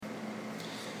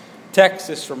Text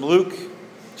is from Luke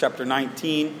chapter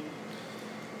 19.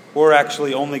 We're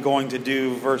actually only going to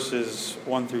do verses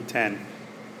 1 through 10.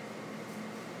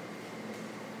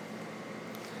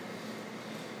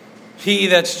 He,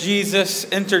 that's Jesus,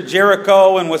 entered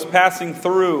Jericho and was passing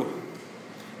through.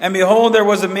 And behold, there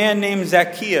was a man named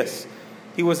Zacchaeus.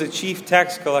 He was a chief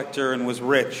tax collector and was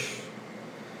rich.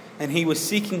 And he was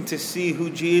seeking to see who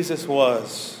Jesus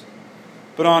was.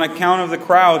 But on account of the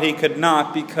crowd, he could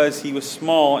not, because he was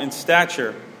small in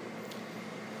stature.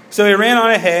 So he ran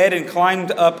on ahead and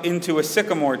climbed up into a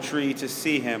sycamore tree to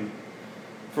see him,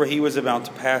 for he was about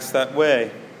to pass that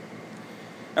way.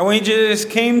 And when Jesus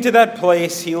came to that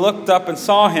place, he looked up and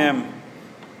saw him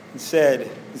and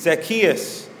said,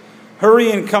 Zacchaeus,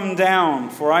 hurry and come down,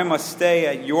 for I must stay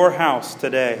at your house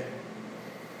today.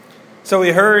 So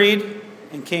he hurried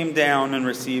and came down and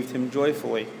received him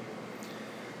joyfully.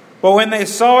 But when they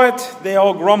saw it, they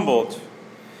all grumbled.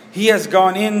 He has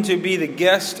gone in to be the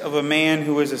guest of a man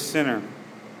who is a sinner.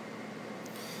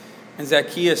 And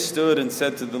Zacchaeus stood and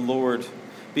said to the Lord,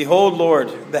 Behold,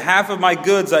 Lord, the half of my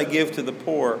goods I give to the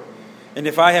poor, and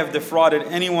if I have defrauded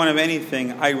anyone of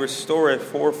anything, I restore it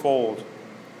fourfold.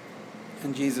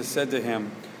 And Jesus said to him,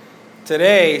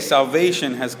 Today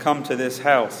salvation has come to this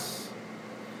house,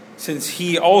 since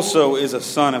he also is a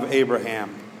son of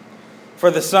Abraham. For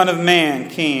the Son of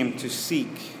Man came to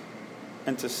seek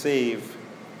and to save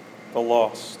the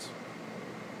lost.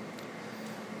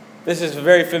 This is a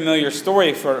very familiar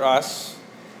story for us,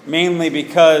 mainly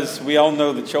because we all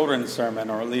know the children's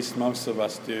sermon, or at least most of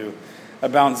us do,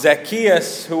 about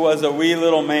Zacchaeus, who was a wee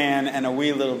little man, and a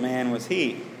wee little man was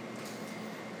he.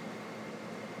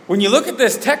 When you look at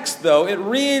this text, though, it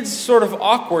reads sort of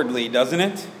awkwardly, doesn't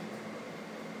it?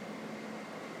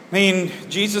 I mean,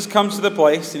 Jesus comes to the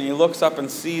place, and he looks up and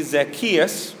sees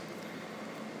Zacchaeus.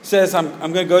 Says, I'm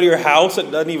going to go to your house. It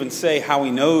doesn't even say how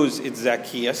he knows it's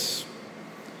Zacchaeus,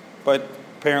 but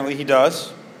apparently he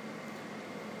does.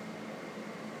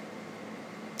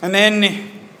 And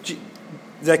then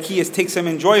Zacchaeus takes him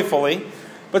in joyfully,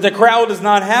 but the crowd is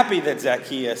not happy that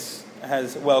Zacchaeus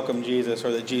has welcomed Jesus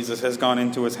or that Jesus has gone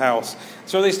into his house.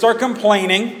 So they start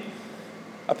complaining,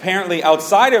 apparently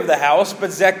outside of the house, but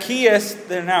Zacchaeus,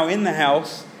 they're now in the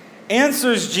house,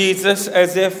 answers Jesus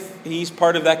as if he's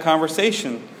part of that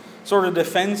conversation, sort of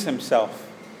defends himself.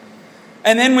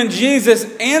 And then when Jesus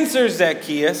answers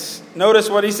Zacchaeus, notice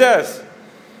what he says.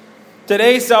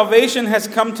 Today salvation has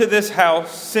come to this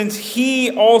house, since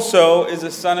he also is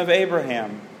a son of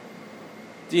Abraham.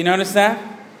 Do you notice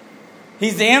that?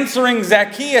 He's answering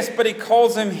Zacchaeus, but he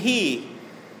calls him he.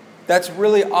 That's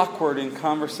really awkward in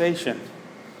conversation.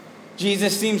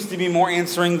 Jesus seems to be more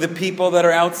answering the people that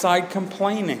are outside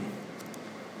complaining.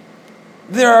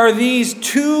 There are these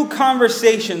two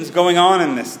conversations going on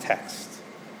in this text.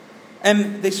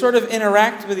 And they sort of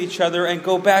interact with each other and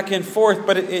go back and forth,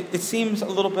 but it seems a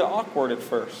little bit awkward at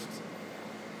first.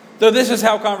 Though this is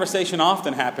how conversation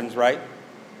often happens, right?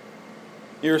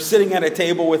 You're sitting at a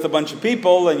table with a bunch of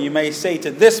people, and you may say to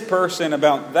this person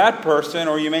about that person,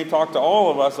 or you may talk to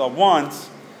all of us at once.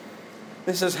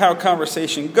 This is how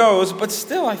conversation goes, but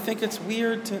still I think it's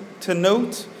weird to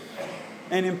note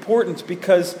and important,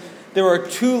 because there are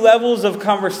two levels of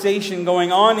conversation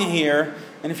going on here.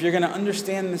 And if you're going to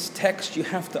understand this text, you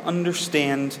have to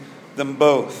understand them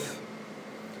both.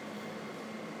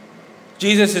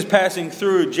 Jesus is passing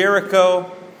through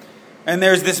Jericho, and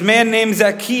there's this man named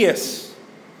Zacchaeus.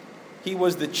 He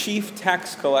was the chief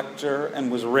tax collector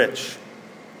and was rich.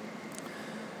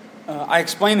 I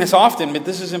explain this often, but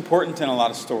this is important in a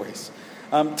lot of stories.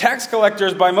 Tax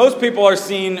collectors, by most people, are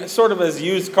seen sort of as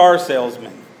used car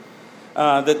salesmen,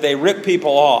 that they rip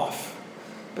people off.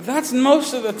 But that's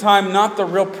most of the time not the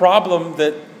real problem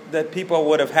that people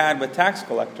would have had with tax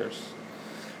collectors.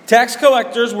 Tax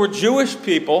collectors were Jewish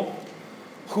people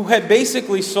who had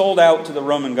basically sold out to the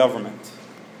Roman government.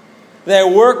 They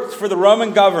worked for the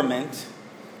Roman government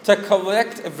to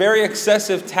collect very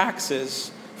excessive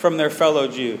taxes from their fellow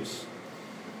Jews.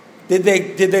 Did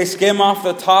they skim off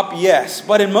the top? Yes.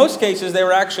 But in most cases, they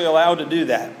were actually allowed to do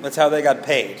that. That's how they got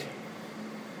paid.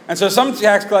 And so some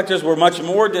tax collectors were much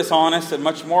more dishonest and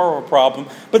much more of a problem.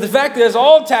 But the fact is,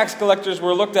 all tax collectors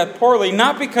were looked at poorly,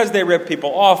 not because they ripped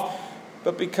people off,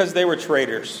 but because they were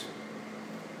traitors.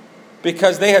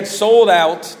 Because they had sold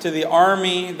out to the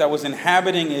army that was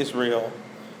inhabiting Israel,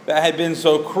 that had been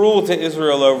so cruel to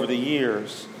Israel over the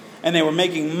years. And they were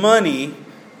making money,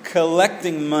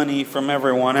 collecting money from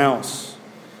everyone else.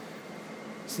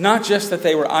 It's not just that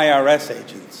they were IRS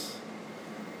agents.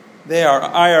 They are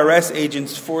IRS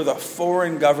agents for the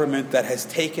foreign government that has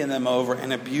taken them over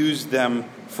and abused them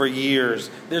for years.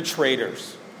 They're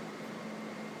traitors.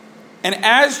 And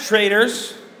as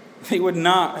traders, they would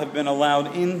not have been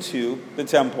allowed into the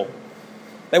temple.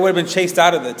 They would have been chased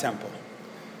out of the temple.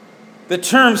 The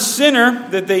term sinner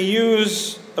that they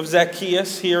use of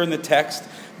Zacchaeus here in the text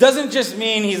doesn't just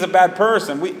mean he's a bad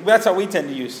person. That's how we tend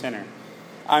to use sinner.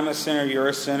 I'm a sinner, you're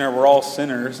a sinner, we're all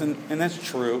sinners, and that's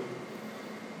true.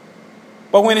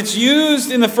 But when it's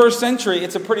used in the first century,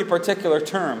 it's a pretty particular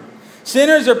term.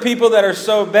 Sinners are people that are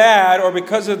so bad, or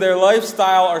because of their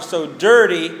lifestyle are so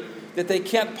dirty, that they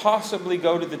can't possibly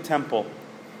go to the temple.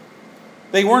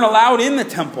 They weren't allowed in the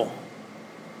temple.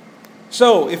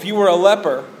 So, if you were a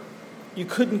leper, you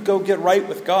couldn't go get right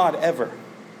with God ever.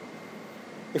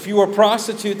 If you were a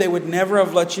prostitute, they would never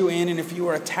have let you in. And if you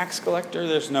were a tax collector,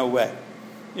 there's no way.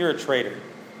 You're a traitor.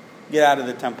 Get out of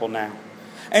the temple now.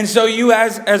 And so you,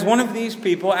 as one of these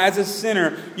people, as a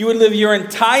sinner, you would live your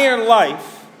entire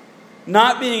life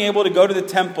not being able to go to the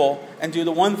temple and do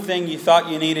the one thing you thought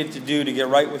you needed to do to get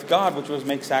right with God, which was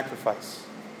make sacrifice.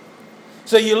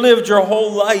 So you lived your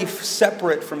whole life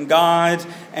separate from God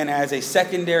and as a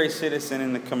secondary citizen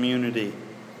in the community.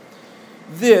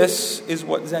 This is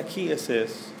what Zacchaeus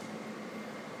is.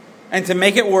 And to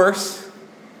make it worse,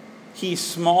 he's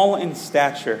small in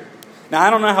stature. Now,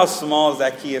 I don't know how small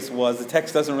Zacchaeus was. The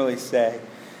text doesn't really say.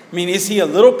 I mean, is he a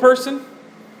little person?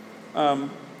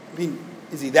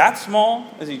 Is he that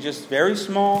small? Is he just very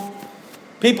small?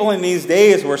 People in these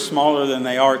days were smaller than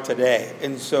they are today.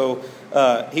 And so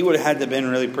he would have had to have been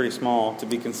really pretty small to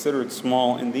be considered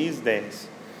small in these days.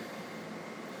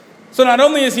 So not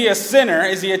only is he a sinner,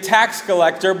 is he a tax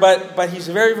collector, but he's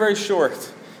very, very short.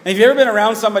 And if you've ever been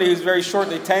around somebody who's very short,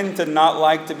 they tend to not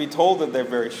like to be told that they're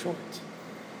very short.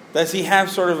 Does he have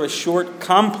sort of a short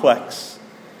complex?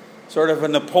 Sort of a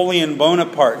Napoleon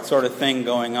Bonaparte sort of thing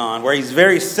going on, where he's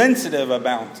very sensitive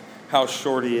about how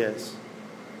short he is.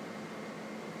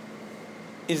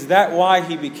 Is that why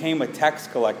he became a tax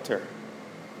collector?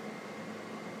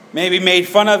 Maybe made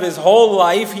fun of his whole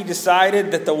life. He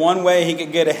decided that the one way he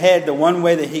could get ahead, the one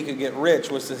way that he could get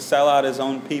rich, was to sell out his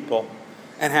own people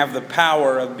and have the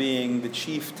power of being the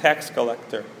chief tax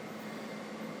collector.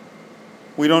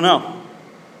 We don't know.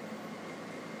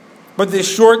 But this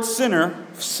short sinner,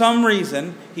 for some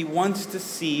reason, he wants to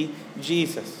see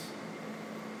Jesus.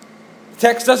 The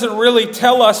text doesn't really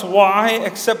tell us why,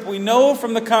 except we know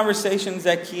from the conversation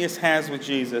Zacchaeus has with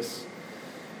Jesus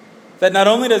that not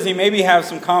only does he maybe have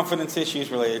some confidence issues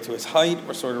related to his height,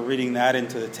 we're sort of reading that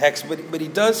into the text, but he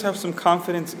does have some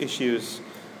confidence issues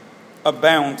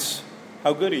about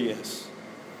how good he is.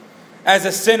 As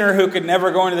a sinner who could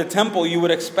never go into the temple, you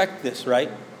would expect this, right?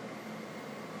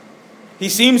 He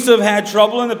seems to have had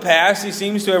trouble in the past. He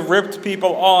seems to have ripped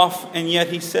people off. And yet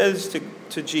he says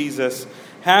to Jesus,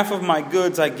 half of my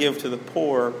goods I give to the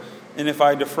poor. And if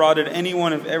I defrauded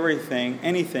anyone of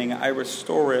anything, I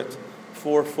restore it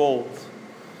fourfold.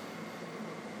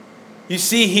 You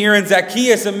see here in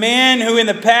Zacchaeus a man who in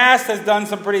the past has done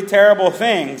some pretty terrible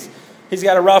things. He's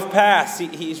got a rough past.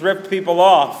 He's ripped people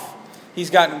off. He's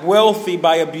gotten wealthy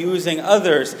by abusing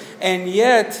others. And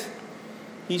yet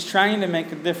he's trying to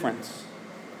make a difference.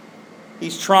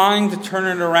 He's trying to turn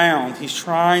it around. He's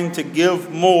trying to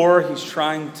give more. He's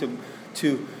trying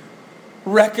to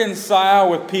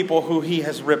reconcile with people who he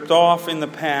has ripped off in the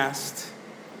past.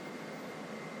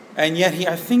 And yet,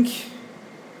 I think,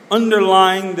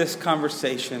 underlying this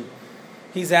conversation,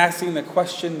 he's asking the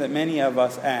question that many of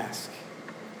us ask.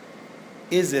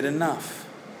 Is it enough?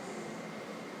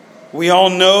 We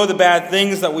all know the bad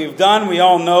things that we've done. We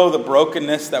all know the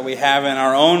brokenness that we have in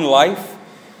our own life.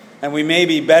 And we may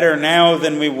be better now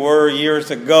than we were years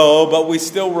ago, but we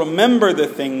still remember the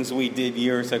things we did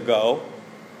years ago.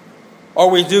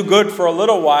 Or we do good for a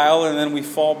little while and then we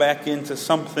fall back into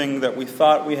something that we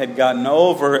thought we had gotten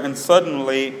over, and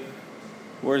suddenly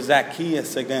we're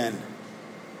Zacchaeus again,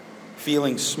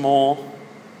 feeling small,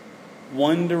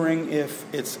 wondering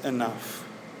if it's enough.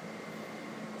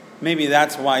 Maybe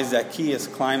that's why Zacchaeus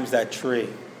climbs that tree.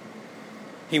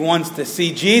 He wants to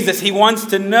see Jesus. He wants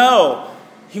to know.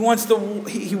 He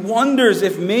wonders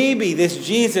if maybe this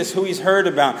Jesus who he's heard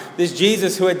about, this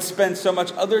Jesus who had spent so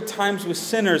much other times with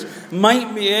sinners,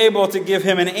 might be able to give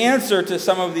him an answer to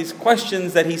some of these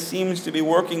questions that he seems to be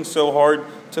working so hard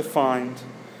to find.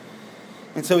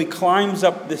 And so he climbs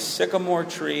up this sycamore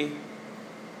tree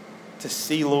to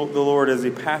see the Lord as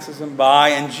he passes him by.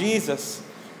 And Jesus,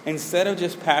 instead of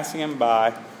just passing him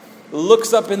by,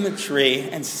 looks up in the tree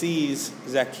and sees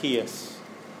Zacchaeus.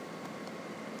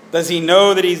 Does he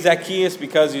know that he's Zacchaeus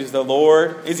because he's the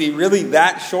Lord? Is he really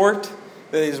that short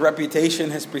that his reputation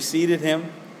has preceded him?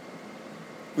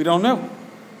 We don't know.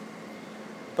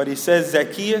 But he says,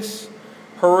 Zacchaeus,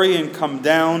 hurry and come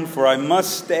down, for I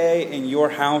must stay in your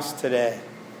house today."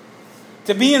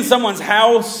 To be in someone's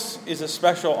house is a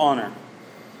special honor.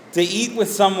 To eat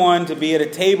with someone, to be at a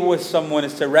table with someone,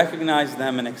 is to recognize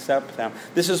them and accept them.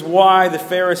 This is why the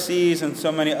Pharisees and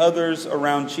so many others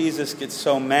around Jesus get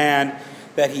so mad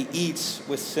that he eats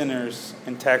with sinners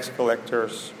and tax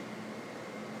collectors.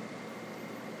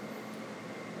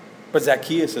 But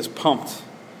Zacchaeus is pumped.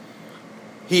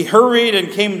 He hurried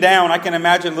and came down. I can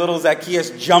imagine little Zacchaeus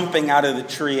jumping out of the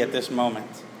tree at this moment.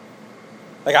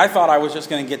 Like, I thought I was just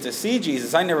going to get to see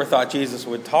Jesus. I never thought Jesus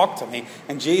would talk to me.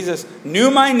 And Jesus knew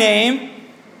my name,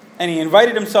 and he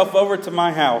invited himself over to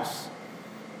my house.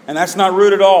 And that's not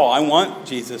rude at all. I want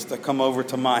Jesus to come over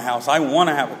to my house. I want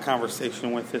to have a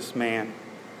conversation with this man.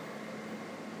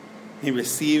 He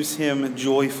receives him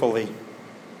joyfully.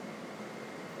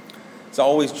 It's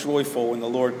always joyful when the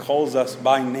Lord calls us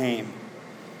by name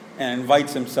and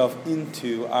invites himself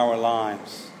into our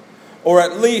lives. Or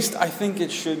at least, I think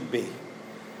it should be.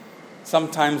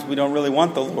 Sometimes we don't really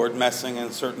want the Lord messing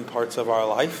in certain parts of our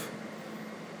life.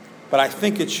 But I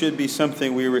think it should be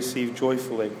something we receive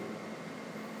joyfully.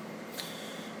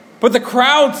 But the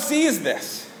crowd sees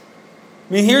this.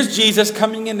 I mean, here's Jesus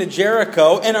coming into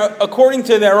Jericho, and according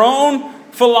to their own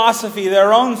philosophy,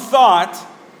 their own thought,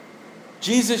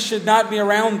 Jesus should not be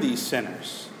around these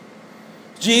sinners.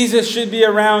 Jesus should be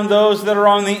around those that are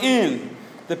on the in,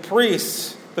 the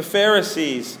priests, the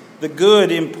Pharisees, the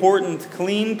good, important,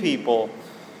 clean people,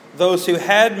 those who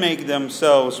had made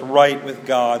themselves right with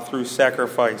God through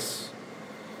sacrifice.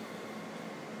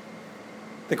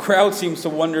 The crowd seems to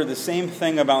wonder the same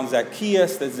thing about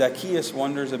Zacchaeus that Zacchaeus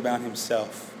wonders about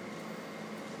himself.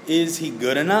 Is he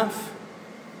good enough?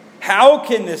 How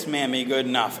can this man be good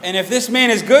enough? And if this man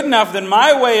is good enough, then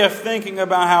my way of thinking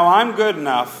about how I'm good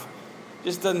enough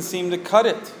just doesn't seem to cut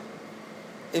it.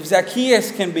 If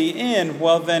Zacchaeus can be in,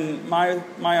 well then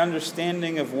my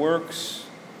understanding of works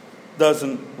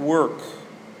doesn't work.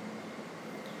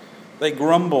 They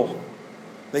grumble.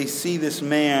 They see this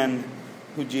man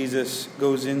who Jesus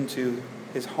goes into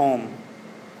his home.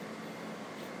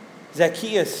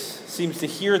 Zacchaeus seems to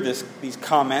hear these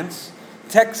comments.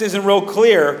 Text isn't real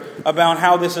clear about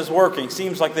how this is working.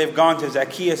 Seems like they've gone to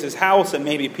Zacchaeus' house and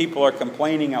maybe people are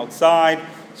complaining outside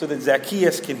so that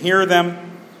Zacchaeus can hear them.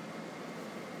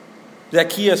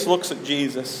 Zacchaeus looks at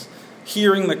Jesus,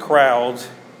 hearing the crowd,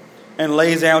 and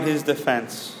lays out his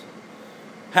defense.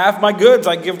 "Half my goods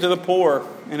I give to the poor,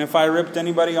 and if I ripped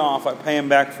anybody off, I pay him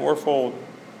back fourfold."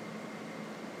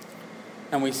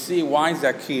 And we see why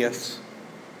Zacchaeus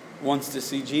wants to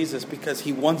see Jesus, because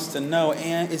he wants to know,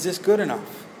 is this good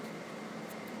enough?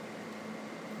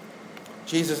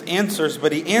 Jesus answers,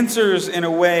 but he answers in a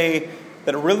way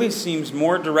that really seems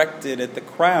more directed at the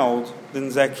crowd than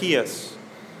Zacchaeus.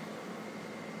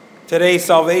 "Today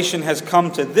salvation has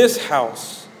come to this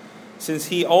house, since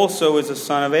he also is a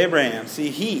son of Abraham." See,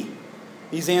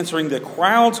 he's answering the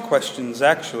crowd's questions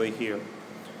actually here.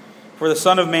 "For the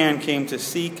Son of Man came to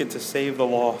seek and to save the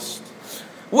lost."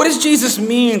 What does Jesus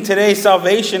mean, today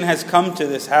salvation has come to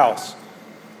this house?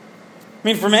 I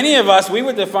mean, for many of us, we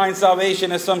would define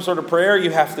salvation as some sort of prayer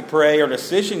you have to pray or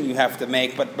decision you have to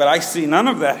make, but I see none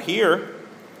of that here.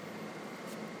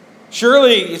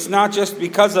 Surely it's not just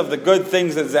because of the good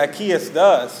things that Zacchaeus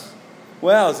does.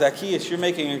 Well, Zacchaeus, you're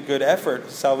making a good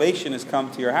effort. Salvation has come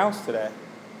to your house today.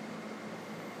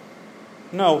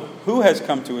 No, who has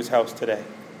come to his house today?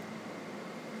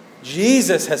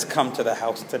 Jesus has come to the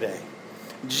house today.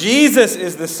 Jesus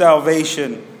is the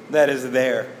salvation that is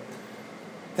there,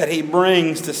 that he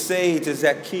brings to say to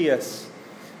Zacchaeus,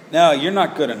 "No, you're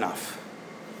not good enough,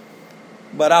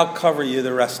 but I'll cover you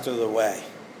the rest of the way."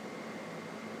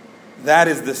 That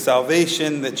is the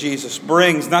salvation that Jesus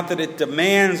brings. Not that it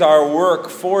demands our work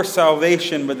for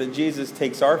salvation, but that Jesus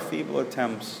takes our feeble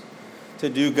attempts to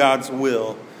do God's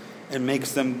will and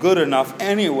makes them good enough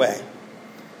anyway.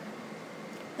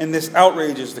 And this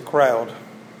outrages the crowd.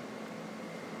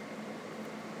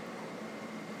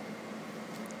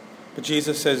 But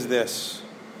Jesus says this,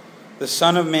 "The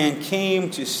Son of Man came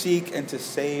to seek and to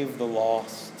save the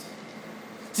lost."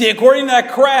 See, according to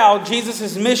that crowd,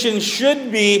 Jesus' mission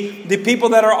should be the people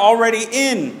that are already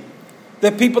in,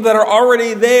 the people that are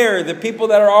already there, the people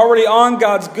that are already on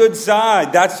God's good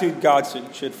side. That's who God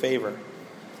should favor.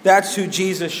 That's who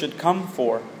Jesus should come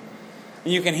for.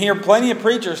 And you can hear plenty of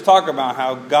preachers talk about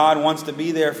how God wants to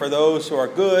be there for those who are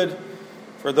good,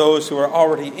 for those who are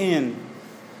already in.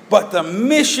 But the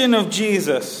mission of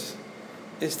Jesus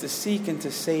is to seek and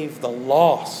to save the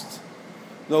lost,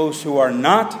 those who are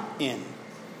not in,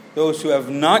 those who have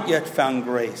not yet found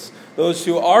grace, those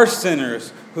who are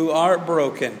sinners, who are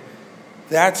broken.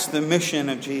 That's the mission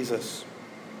of Jesus.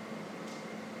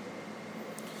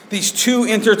 These two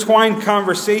intertwined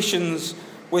conversations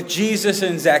with Jesus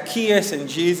and Zacchaeus and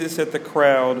Jesus at the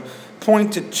crowd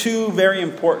point to two very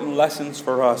important lessons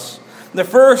for us. The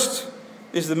first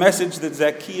is the message that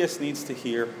Zacchaeus needs to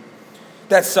hear,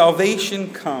 that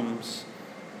salvation comes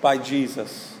by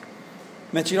Jesus.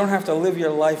 It means you don't have to live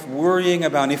your life worrying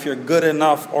about if you're good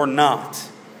enough or not.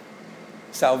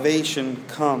 Salvation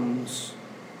comes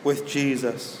with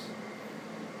Jesus.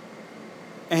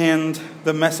 And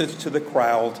the message to the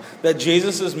crowd that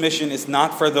Jesus' mission is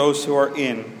not for those who are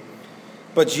in,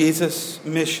 but Jesus'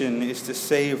 mission is to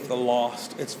save the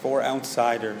lost. It's for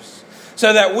outsiders.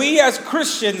 So that we as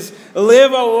Christians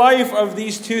live a life of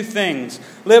these two things.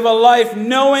 Live a life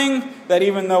knowing that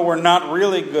even though we're not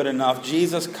really good enough,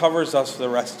 Jesus covers us the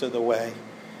rest of the way.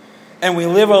 And we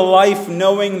live a life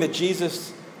knowing that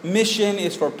Jesus' mission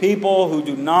is for people who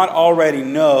do not already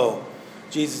know.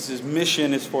 Jesus'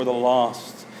 mission is for the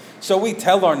lost. So we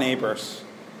tell our neighbors,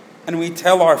 and we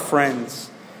tell our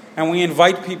friends, and we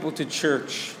invite people to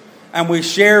church, and we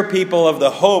share people of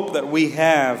the hope that we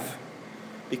have,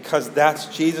 because that's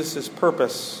Jesus'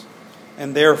 purpose,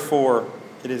 and therefore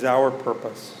it is our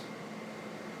purpose.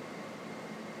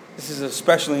 This is an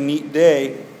especially neat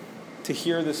day to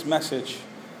hear this message,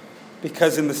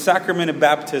 because in the sacrament of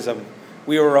baptism,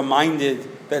 we are reminded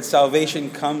that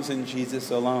salvation comes in Jesus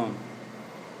alone.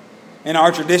 In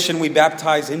our tradition, we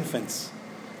baptize infants,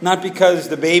 not because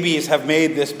the babies have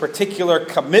made this particular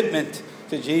commitment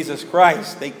to Jesus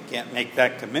Christ. They can't make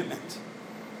that commitment.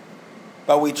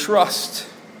 But we trust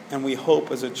and we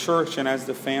hope as a church and as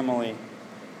the family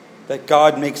that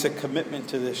God makes a commitment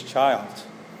to this child,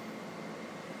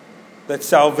 that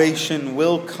salvation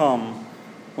will come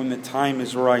when the time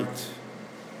is right.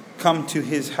 Come to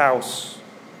his house.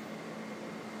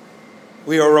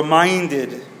 We are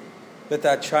reminded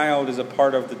that child is a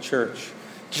part of the church,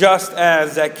 just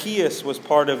as Zacchaeus was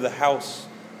part of the house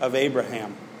of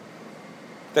Abraham.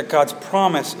 That God's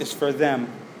promise is for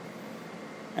them,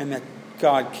 and that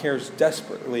God cares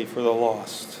desperately for the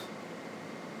lost.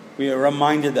 We are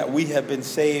reminded that we have been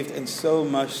saved, and so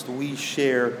must we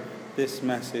share this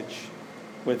message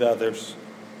with others.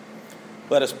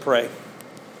 Let us pray.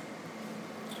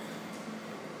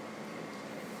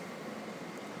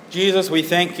 Jesus, we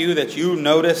thank you that you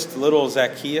noticed little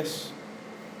Zacchaeus.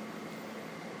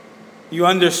 You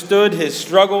understood his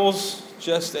struggles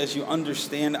just as you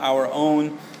understand our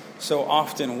own. So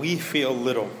often we feel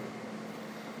little.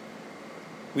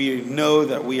 We know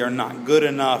that we are not good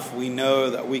enough. We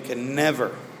know that we can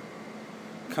never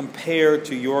compare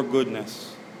to your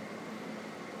goodness.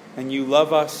 And you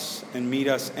love us and meet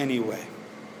us anyway.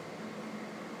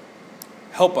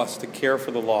 Help us to care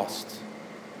for the lost.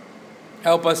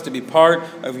 Help us to be part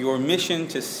of your mission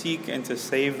to seek and to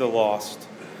save the lost.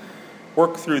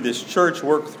 Work through this church,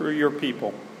 work through your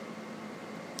people,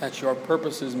 that your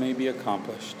purposes may be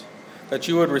accomplished, that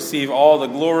you would receive all the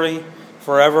glory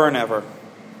forever and ever.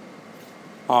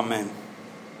 Amen.